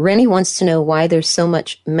 Rennie wants to know why there's so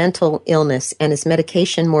much mental illness, and is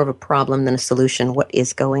medication more of a problem than a solution? What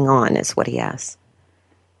is going on, is what he asks.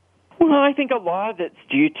 Well, I think a lot of it's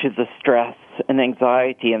due to the stress and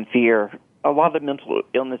anxiety and fear. A lot of mental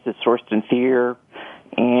illness is sourced in fear,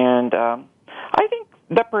 and I think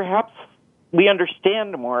that perhaps we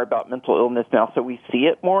understand more about mental illness now, so we see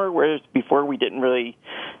it more, whereas before we didn't really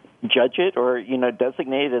judge it or,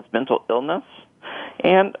 designate it as mental illness.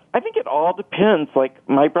 And I think it all depends. Like,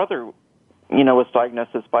 my brother, was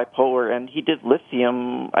diagnosed as bipolar, and he did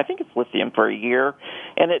lithium, I think it's lithium, for a year,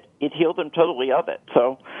 and it healed him totally of it.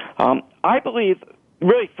 So I believe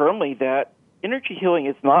really firmly that energy healing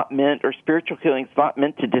is not meant, or spiritual healing is not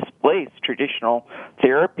meant to displace traditional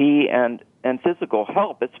therapy and physical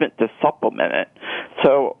help. It's meant to supplement it.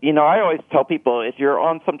 So, I always tell people, if you're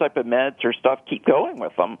on some type of meds or stuff, keep going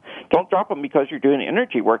with them. Don't drop them because you're doing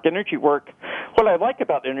energy work. Energy work, what I like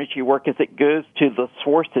about energy work is it goes to the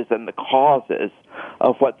sources and the causes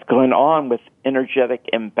of what's going on with energetic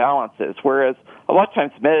imbalances, whereas a lot of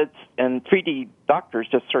times meds and 3D doctors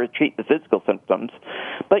just sort of treat the physical symptoms.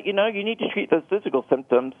 But, you need to treat those physical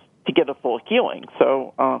symptoms to get a full healing.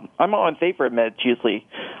 So I'm all in favor of meds usually,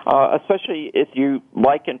 especially if you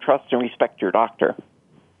like and trust and respect your doctor.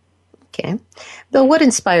 Okay. Bill, what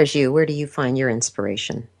inspires you? Where do you find your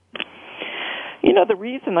inspiration? The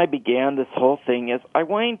reason I began this whole thing is I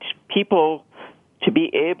wanted people to be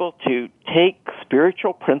able to take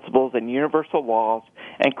spiritual principles and universal laws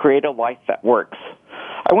and create a life that works.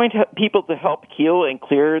 I want people to help heal and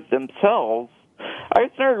clear themselves. I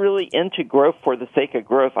was never really into growth for the sake of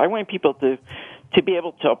growth. I want people to be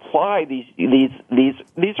able to apply these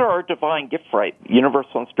are our divine gift, right?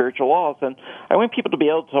 Universal and spiritual laws, and I want people to be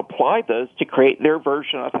able to apply those to create their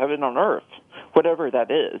version of heaven on earth, whatever that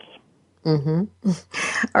is. Mm-hmm.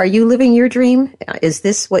 Are you living your dream? Is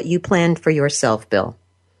this what you planned for yourself, Bill?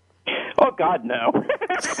 Oh, God, no.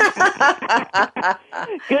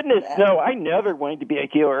 Goodness, no. I never wanted to be a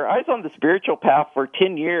healer. I was on the spiritual path for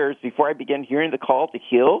 10 years before I began hearing the call to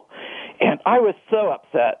heal, and I was so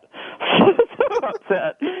upset. So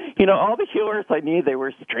upset. All the healers I knew, they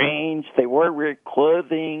were strange. They wore weird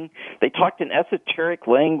clothing. They talked in esoteric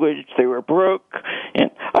language. They were broke. And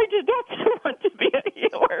I did not want to be a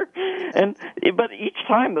healer. But each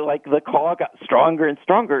time, the call got stronger and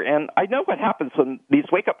stronger. And I know what happens when these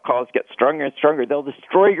wake-up calls get stronger and stronger. They'll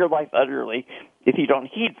destroy your life utterly if you don't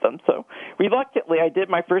heed them. So reluctantly, I did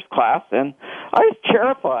my first class, and I was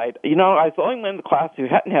terrified. I was the only one in the class who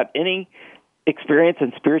hadn't had any experience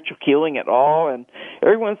in spiritual healing at all, and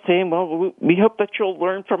everyone's saying, well, we hope that you'll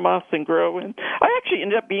learn from us and grow. And I actually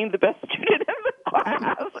ended up being the best student in the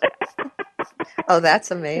class. Oh,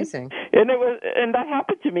 that's amazing. And that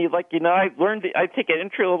happened to me. I take an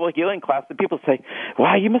entry-level healing class, and people say,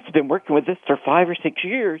 wow, you must have been working with this for 5 or 6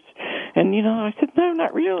 years. And, I said, no,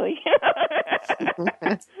 not really.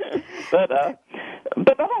 But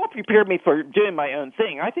that all prepared me for doing my own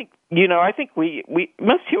thing. I think we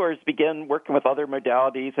most healers begin working with other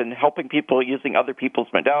modalities and helping people using other people's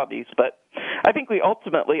modalities, but I think we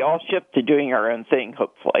ultimately all shift to doing our own thing,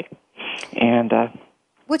 hopefully. And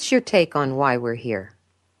what's your take on why we're here?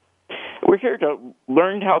 We're here to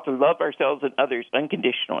learn how to love ourselves and others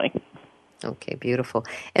unconditionally. Okay, beautiful.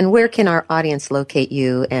 And where can our audience locate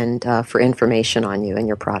you and for information on you and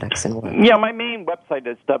your products and work? Yeah, my main website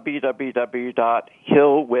is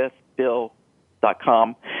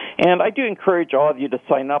www.healwithbill.com. And I do encourage all of you to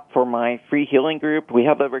sign up for my free healing group. We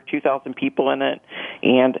have over 2,000 people in it.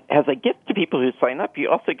 And as a gift to people who sign up, you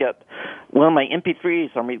also get one of my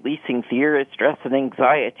MP3s on releasing fear, stress, and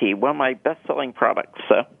anxiety, one of my best-selling products.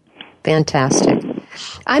 So. Fantastic.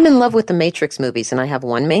 I'm in love with the Matrix movies, and I have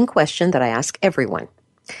one main question that I ask everyone.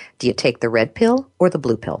 Do you take the red pill or the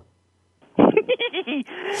blue pill? You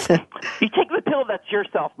take the pill that's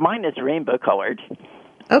yourself. Mine is rainbow-colored.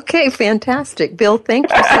 Okay, fantastic. Bill, thank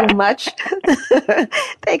you so much.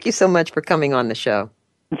 Thank you so much for coming on the show.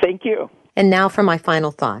 Thank you. And now for my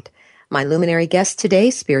final thought. My luminary guest today,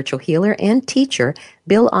 spiritual healer and teacher,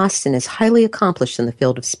 Bill Austin, is highly accomplished in the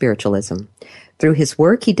field of spiritualism. Through his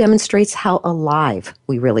work, he demonstrates how alive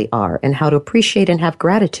we really are and how to appreciate and have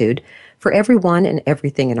gratitude for everyone and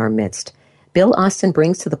everything in our midst. Bill Austin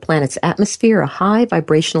brings to the planet's atmosphere a high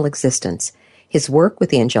vibrational existence. His work with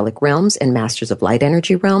the angelic realms and masters of light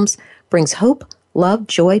energy realms brings hope, love,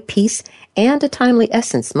 joy, peace, and a timely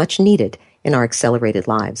essence much needed in our accelerated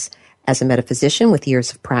lives. As a metaphysician with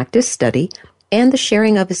years of practice, study, and the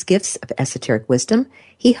sharing of his gifts of esoteric wisdom,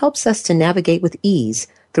 he helps us to navigate with ease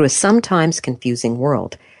through a sometimes confusing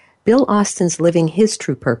world. Bill Austin's living his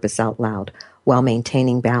true purpose out loud while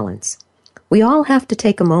maintaining balance. We all have to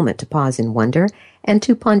take a moment to pause in wonder and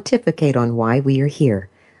to pontificate on why we are here.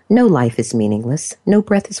 No life is meaningless. No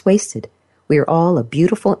breath is wasted. We are all a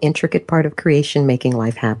beautiful, intricate part of creation making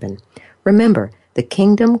life happen. Remember, the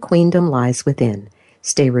kingdom, queendom lies within.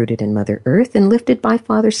 Stay rooted in Mother Earth and lifted by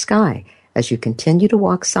Father Sky as you continue to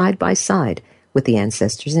walk side by side with the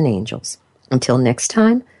ancestors and angels. Until next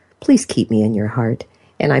time, please keep me in your heart,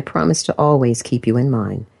 and I promise to always keep you in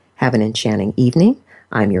mind. Have an enchanting evening.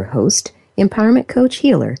 I'm your host, empowerment coach,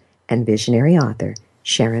 healer, and visionary author,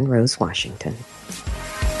 Sharon Rose Washington.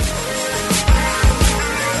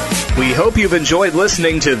 We hope you've enjoyed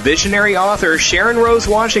listening to visionary author Sharon Rose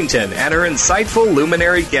Washington and her insightful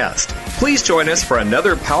luminary guest. Please join us for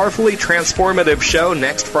another powerfully transformative show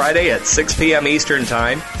next Friday at 6 p.m. Eastern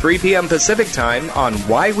Time, 3 p.m. Pacific Time on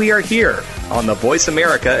Why We Are Here on the Voice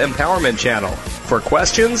America Empowerment Channel. For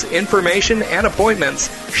questions, information, and appointments,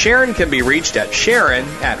 Sharon can be reached at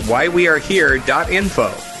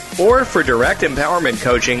sharon@whywearehere.info. Or for direct empowerment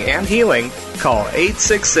coaching and healing, call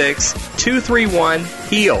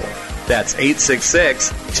 866-231-HEAL. That's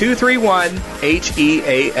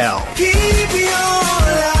 866-231-HEAL. Keep your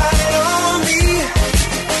life.